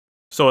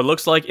So it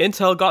looks like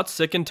Intel got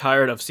sick and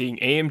tired of seeing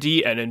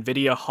AMD and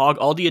Nvidia hog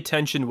all the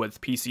attention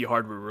with PC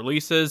hardware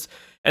releases,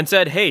 and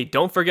said, hey,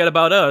 don't forget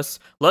about us,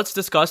 let's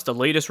discuss the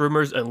latest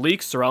rumors and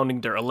leaks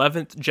surrounding their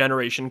 11th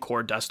generation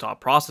core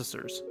desktop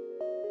processors.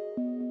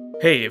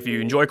 Hey, if you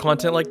enjoy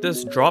content like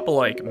this, drop a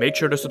like, make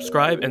sure to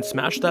subscribe, and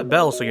smash that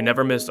bell so you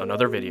never miss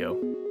another video.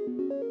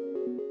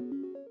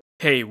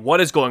 Hey, what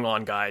is going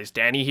on guys?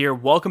 Danny here,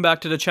 welcome back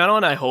to the channel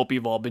and I hope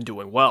you've all been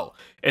doing well.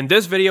 In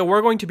this video,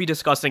 we're going to be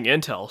discussing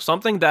Intel,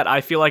 something that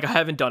I feel like I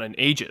haven't done in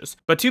ages.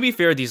 But to be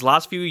fair, these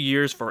last few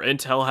years for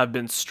Intel have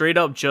been straight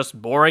up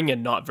just boring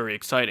and not very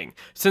exciting.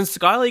 Since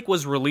Skylake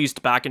was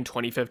released back in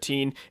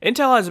 2015,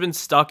 Intel has been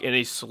stuck in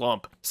a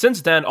slump.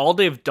 Since then, all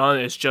they've done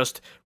is just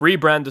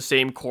rebrand the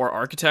same core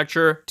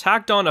architecture,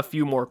 tacked on a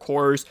few more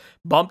cores,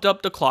 bumped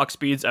up the clock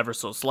speeds ever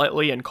so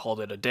slightly, and called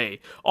it a day.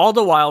 All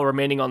the while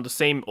remaining on the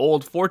same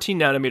old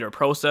 14nm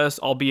process,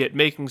 albeit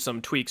making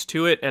some tweaks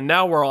to it, and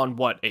now we're on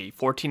what, a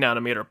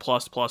 14nm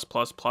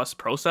plus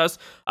process?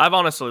 I've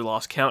honestly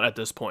lost count at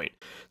this point.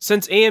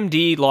 Since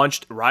AMD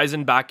launched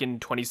Ryzen back in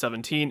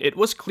 2017, it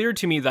was clear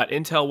to me that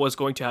Intel was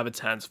going to have its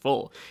hands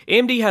full.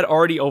 AMD had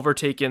already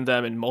overtaken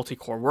them in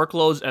multi-core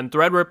workloads, and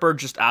Threadripper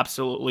just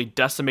absolutely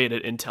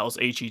decimated Intel's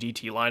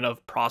HEDT line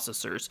of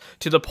processors,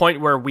 to the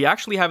point where we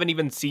actually haven't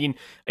even seen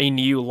a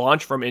new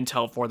launch from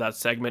Intel for that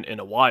segment in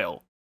a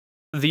while.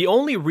 The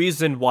only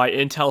reason why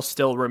Intel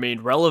still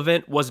remained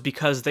relevant was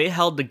because they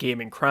held the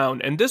gaming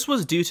crown, and this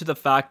was due to the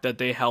fact that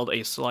they held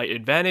a slight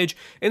advantage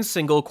in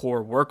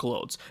single-core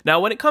workloads.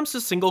 Now, when it comes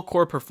to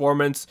single-core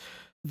performance,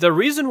 the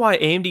reason why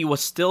AMD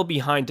was still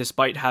behind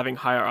despite having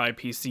higher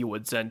IPC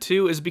with Zen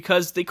 2 is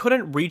because they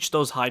couldn't reach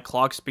those high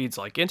clock speeds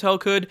like Intel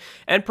could,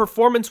 and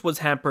performance was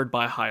hampered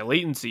by high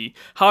latency.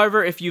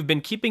 However, if you've been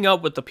keeping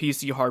up with the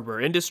PC hardware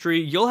industry,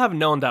 you'll have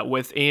known that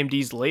with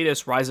AMD's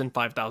latest Ryzen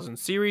 5000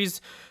 series,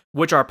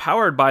 which are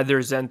powered by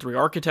their Zen 3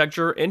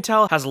 architecture,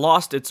 Intel has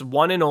lost its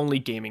one and only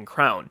gaming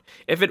crown.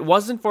 If it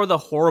wasn't for the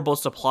horrible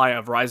supply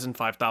of Ryzen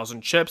 5000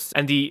 chips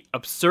and the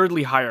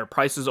absurdly higher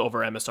prices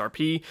over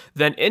MSRP,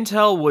 then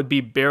Intel would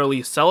be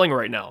barely selling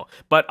right now.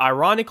 But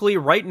ironically,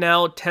 right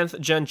now, 10th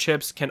gen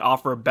chips can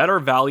offer better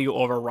value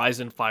over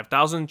Ryzen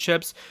 5000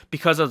 chips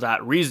because of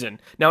that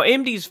reason. Now,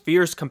 AMD's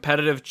fierce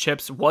competitive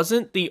chips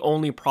wasn't the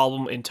only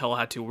problem Intel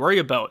had to worry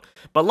about,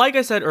 but like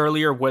I said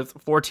earlier, with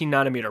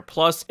 14nm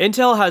plus,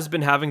 Intel has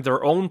been having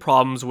their own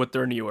problems with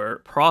their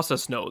newer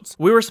process nodes.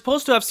 We were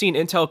supposed to have seen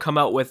Intel come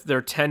out with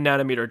their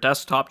 10nm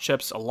desktop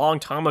chips a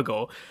long time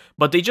ago,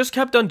 but they just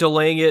kept on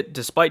delaying it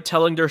despite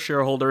telling their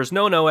shareholders,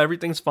 no,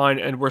 everything's fine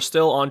and we're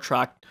still on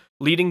track,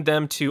 leading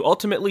them to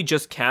ultimately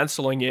just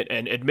canceling it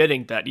and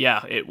admitting that,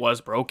 yeah, it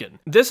was broken.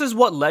 This is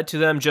what led to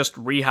them just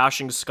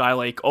rehashing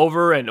Skylake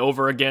over and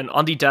over again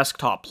on the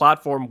desktop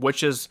platform,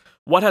 which is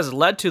what has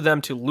led to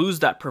them to lose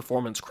that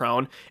performance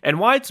crown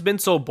and why it's been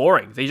so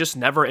boring. They just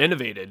never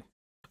innovated.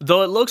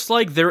 Though it looks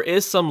like there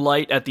is some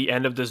light at the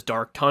end of this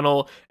dark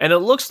tunnel, and it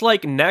looks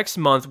like next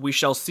month we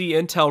shall see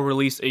Intel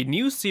release a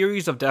new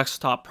series of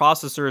desktop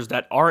processors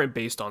that aren't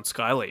based on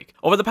Skylake.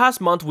 Over the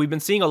past month, we've been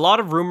seeing a lot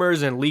of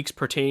rumors and leaks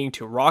pertaining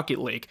to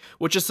Rocketlake,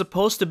 which is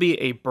supposed to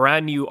be a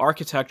brand new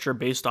architecture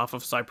based off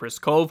of Cypress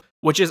Cove,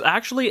 which is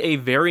actually a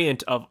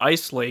variant of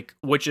Ice Lake,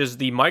 which is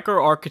the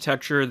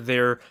microarchitecture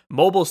their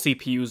mobile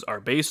CPUs are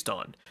based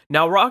on.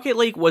 Now,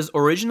 Rocketlake was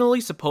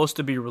originally supposed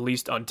to be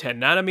released on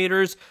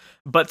 10nm,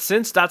 but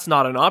since that's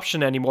not an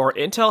option anymore,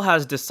 Intel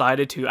has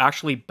decided to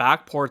actually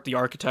backport the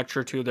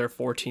architecture to their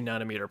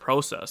 14nm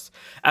process.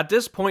 At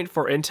this point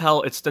for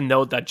Intel, it's the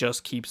node that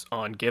just keeps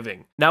on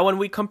giving. Now, when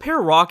we compare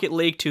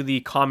Rocketlake to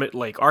the Comet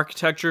Lake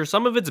architecture,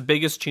 some of its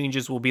biggest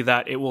changes will be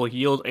that it will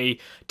yield a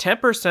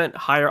 10%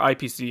 higher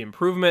IPC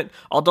improvement,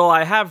 although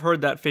I have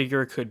heard that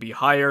figure could be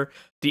higher.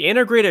 The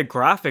integrated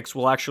graphics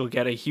will actually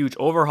get a huge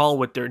overhaul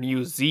with their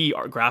new Z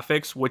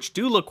graphics, which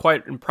do look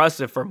quite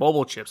impressive for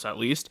mobile chips at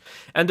least,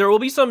 and there will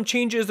be some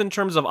changes in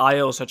terms of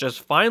I/O, such as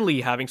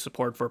finally having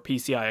support for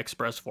PCI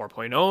Express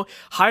 4.0,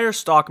 higher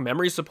stock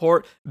memory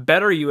support,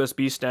 better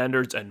USB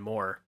standards, and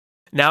more.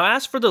 Now,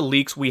 as for the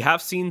leaks, we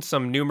have seen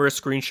some numerous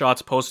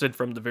screenshots posted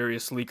from the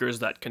various leakers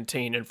that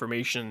contain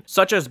information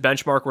such as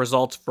benchmark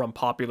results from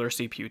popular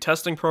CPU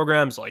testing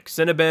programs like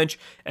Cinebench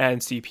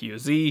and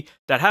CPU-Z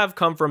that have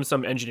come from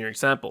some engineering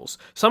samples.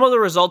 Some of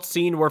the results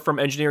seen were from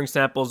engineering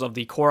samples of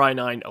the Core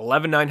i9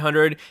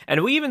 11900,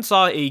 and we even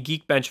saw a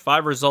Geekbench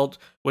 5 result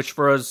which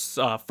was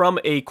from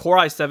a Core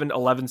i7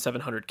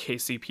 11700K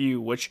CPU,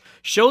 which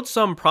showed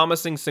some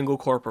promising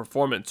single-core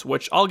performance,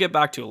 which I'll get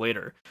back to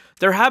later.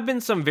 There have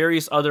been some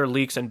various other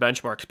leaks and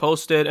benchmarks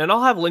posted, and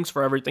I'll have links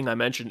for everything I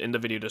mentioned in the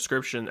video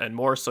description and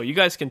more, so you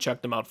guys can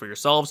check them out for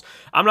yourselves.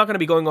 I'm not going to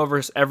be going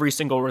over every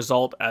single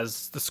result,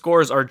 as the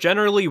scores are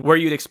generally where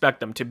you'd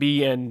expect them to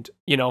be, and,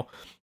 you know,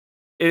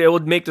 it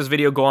would make this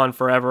video go on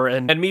forever,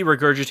 and me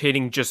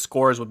regurgitating just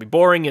scores would be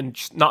boring and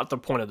just not the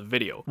point of the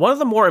video. One of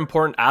the more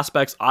important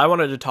aspects I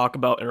wanted to talk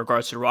about in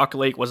regards to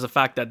Rocketlake was the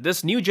fact that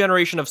this new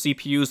generation of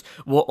CPUs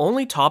will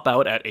only top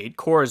out at 8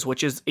 cores,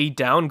 which is a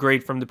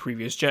downgrade from the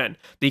previous gen.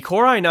 The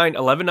Core i9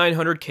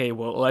 11900K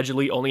will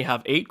allegedly only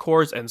have 8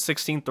 cores and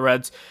 16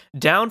 threads,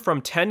 down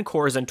from 10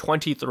 cores and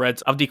 20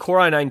 threads of the Core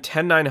i9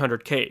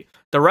 10900K.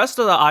 The rest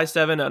of the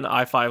i7 and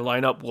i5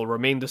 lineup will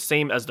remain the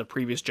same as the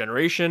previous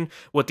generation,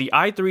 with the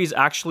i3s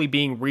actually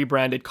being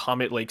rebranded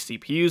Comet Lake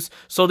CPUs,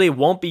 so they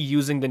won't be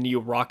using the new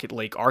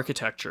Rocketlake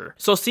architecture.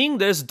 So seeing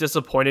this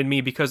disappointed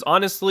me because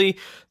honestly,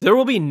 there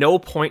will be no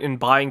point in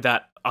buying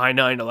that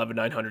i9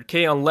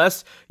 11900K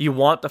unless you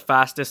want the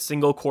fastest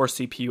single core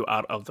CPU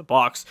out of the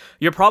box.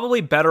 You're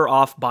probably better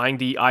off buying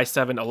the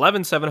i7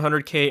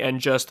 11700K and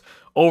just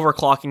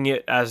overclocking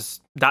it,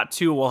 as that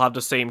too will have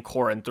the same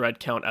core and thread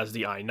count as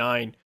the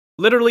i9.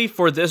 Literally,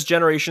 for this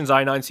generation's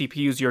i9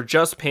 CPUs, you're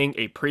just paying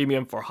a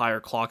premium for higher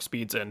clock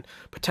speeds and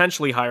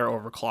potentially higher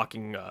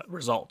overclocking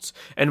results.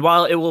 And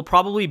while it will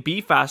probably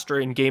be faster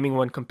in gaming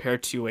when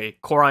compared to a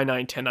Core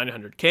i9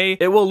 10900K,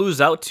 it will lose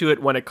out to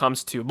it when it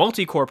comes to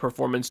multi-core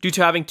performance due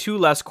to having 2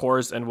 less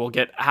cores and will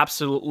get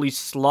absolutely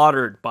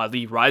slaughtered by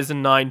the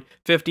Ryzen 9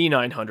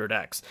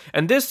 5900X.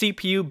 And this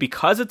CPU,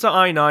 because it's an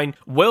i9,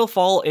 will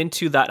fall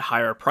into that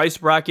higher price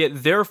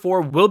bracket, therefore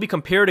will be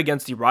compared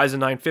against the Ryzen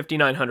 9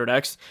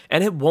 5900X,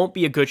 and it won't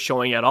be a good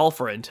showing at all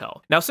for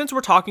Intel. Now, since we're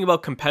talking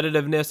about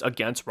competitiveness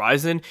against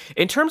Ryzen,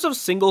 in terms of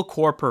single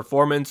core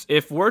performance,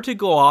 if we're to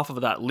go off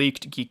of that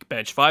leaked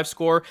Geekbench 5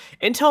 score,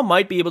 Intel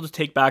might be able to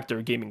take back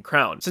their gaming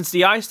crown. Since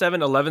the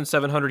i7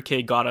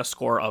 11700K got a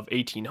score of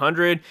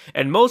 1800,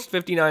 and most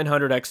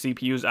 5900X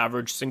CPUs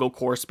average single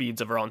core speeds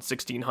of around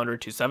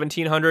 1600 to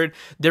 1700,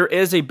 there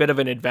is a bit of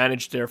an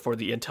advantage there for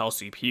the Intel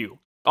CPU.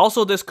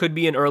 Also, this could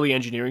be an early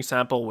engineering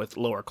sample with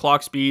lower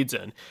clock speeds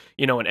and,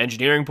 an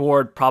engineering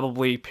board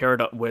probably paired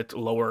up with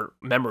lower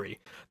memory.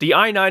 The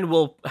i9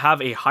 will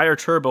have a higher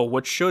turbo,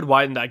 which should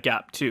widen that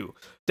gap too.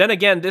 Then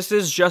again, this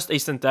is just a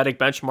synthetic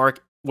benchmark,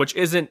 which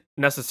isn't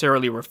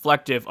necessarily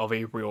reflective of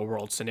a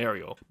real-world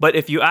scenario. But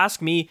if you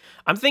ask me,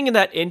 I'm thinking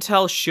that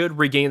Intel should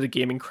regain the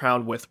gaming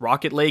crown with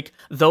Rocketlake,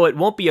 though it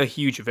won't be a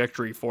huge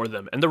victory for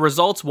them, and the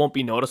results won't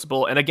be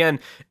noticeable. And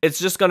again, it's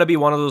just going to be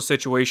one of those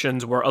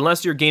situations where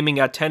unless you're gaming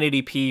at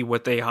 1080p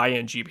with a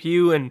high-end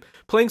GPU and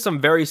playing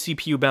some very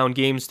CPU-bound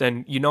games,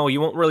 then you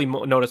won't really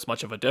notice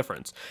much of a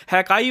difference.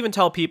 Heck, I even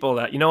tell people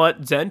that,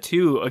 Zen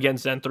 2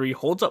 against Zen 3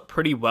 holds up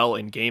pretty well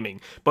in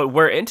gaming, but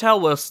where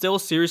Intel will still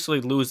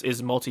seriously lose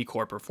is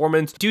multi-core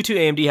performance due to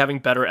AMD having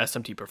better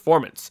SMT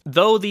performance.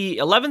 Though the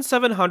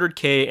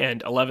 11700K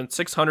and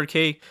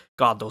 11600K,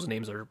 god, those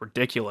names are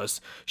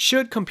ridiculous,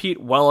 should compete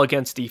well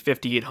against the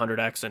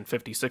 5800X and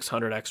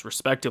 5600X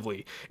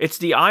respectively. It's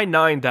the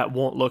i9 that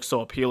won't look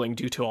so appealing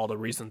due to all the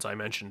reasons I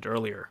mentioned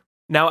earlier.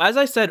 Now, as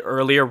I said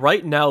earlier,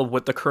 right now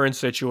with the current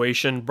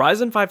situation,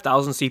 Ryzen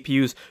 5000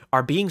 CPUs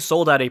are being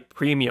sold at a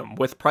premium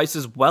with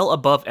prices well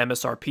above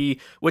MSRP,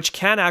 which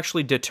can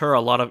actually deter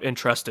a lot of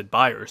interested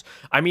buyers.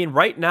 I mean,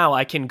 right now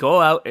I can go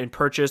out and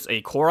purchase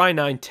a Core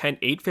i9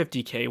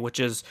 10850K,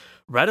 which is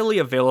readily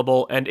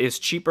available and is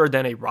cheaper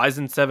than a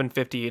Ryzen 7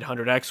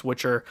 5800X,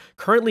 which are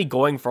currently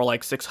going for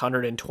like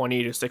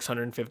 620 to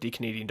 650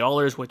 Canadian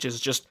dollars, which is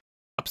just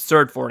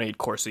absurd for an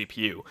 8-core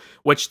CPU,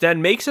 which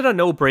then makes it a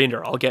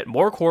no-brainer. I'll get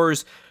more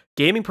cores,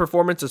 gaming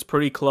performance is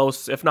pretty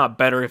close, if not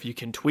better if you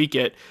can tweak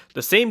it.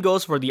 The same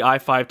goes for the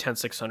i5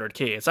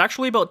 10600K. It's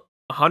actually about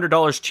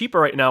 $100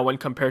 cheaper right now when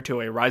compared to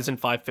a Ryzen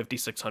 5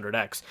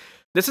 5600X.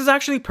 This is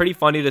actually pretty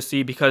funny to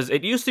see because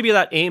it used to be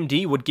that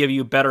AMD would give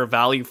you better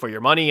value for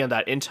your money and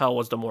that Intel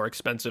was the more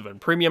expensive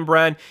and premium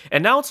brand,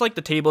 and now it's like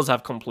the tables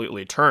have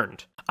completely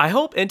turned. I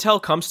hope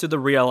Intel comes to the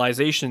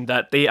realization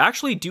that they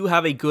actually do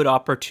have a good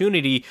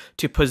opportunity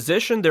to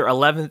position their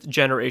 11th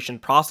generation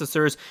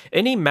processors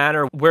in a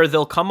manner where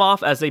they'll come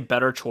off as a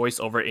better choice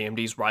over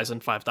AMD's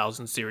Ryzen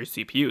 5000 series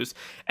CPUs,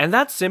 and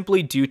that's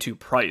simply due to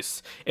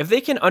price. If they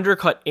can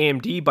undercut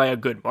AMD by a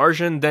good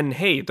margin, then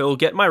hey, they'll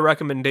get my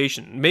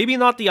recommendation. Maybe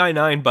not the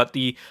i9, but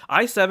the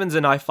i7s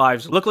and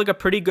i5s look like a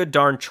pretty good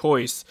darn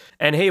choice.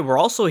 And hey, we're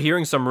also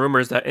hearing some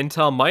rumors that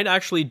Intel might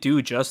actually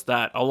do just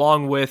that,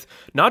 along with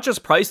not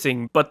just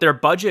pricing, but their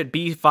budget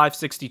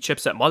B560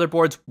 chipset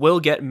motherboards will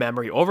get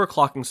memory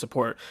overclocking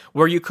support,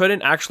 where you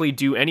couldn't actually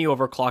do any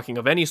overclocking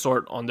of any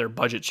sort on their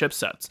budget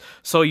chipsets.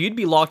 So you'd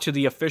be locked to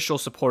the official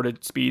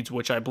supported speeds,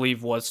 which I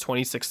believe was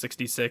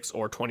 2666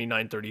 or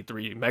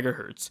 2933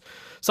 megahertz.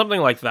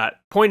 Something like that.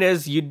 Point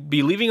is, you'd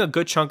be leaving a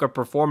good chunk of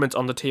performance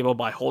on the table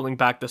by holding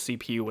back the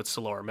CPU with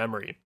slower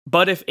memory.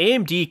 But if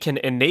AMD can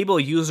enable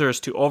users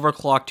to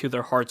overclock to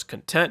their heart's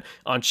content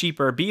on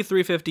cheaper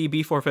B350,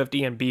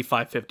 B450, and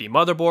B550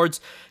 motherboards,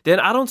 then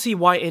I don't see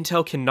why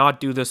Intel cannot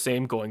do the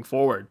same going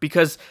forward,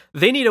 because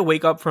they need to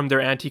wake up from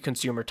their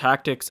anti-consumer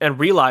tactics and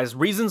realize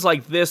reasons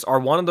like this are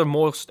one of the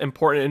most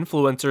important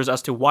influencers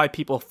as to why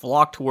people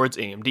flock towards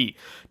AMD,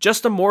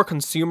 just a more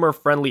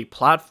consumer-friendly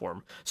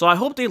platform. So I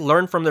hope they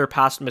learn from their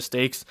past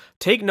mistakes,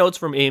 take notes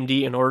from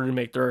AMD in order to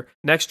make their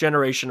next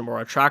generation more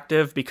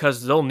attractive,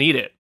 because they'll need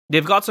it.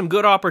 They've got some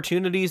good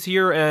opportunities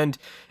here, and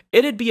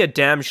it'd be a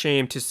damn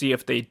shame to see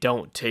if they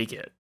don't take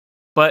it.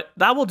 But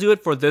that will do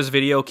it for this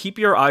video. Keep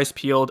your eyes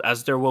peeled,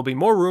 as there will be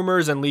more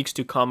rumors and leaks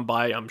to come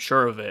by, I'm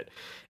sure of it.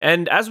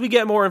 And as we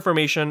get more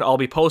information, I'll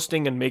be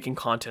posting and making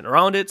content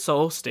around it,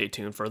 so stay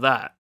tuned for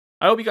that.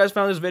 I hope you guys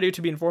found this video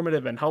to be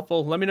informative and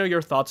helpful. Let me know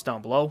your thoughts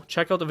down below.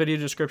 Check out the video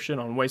description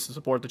on ways to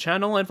support the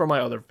channel and for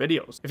my other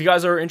videos. If you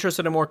guys are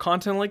interested in more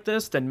content like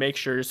this, then make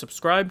sure you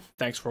subscribe.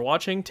 Thanks for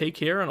watching, take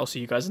care, and I'll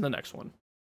see you guys in the next one.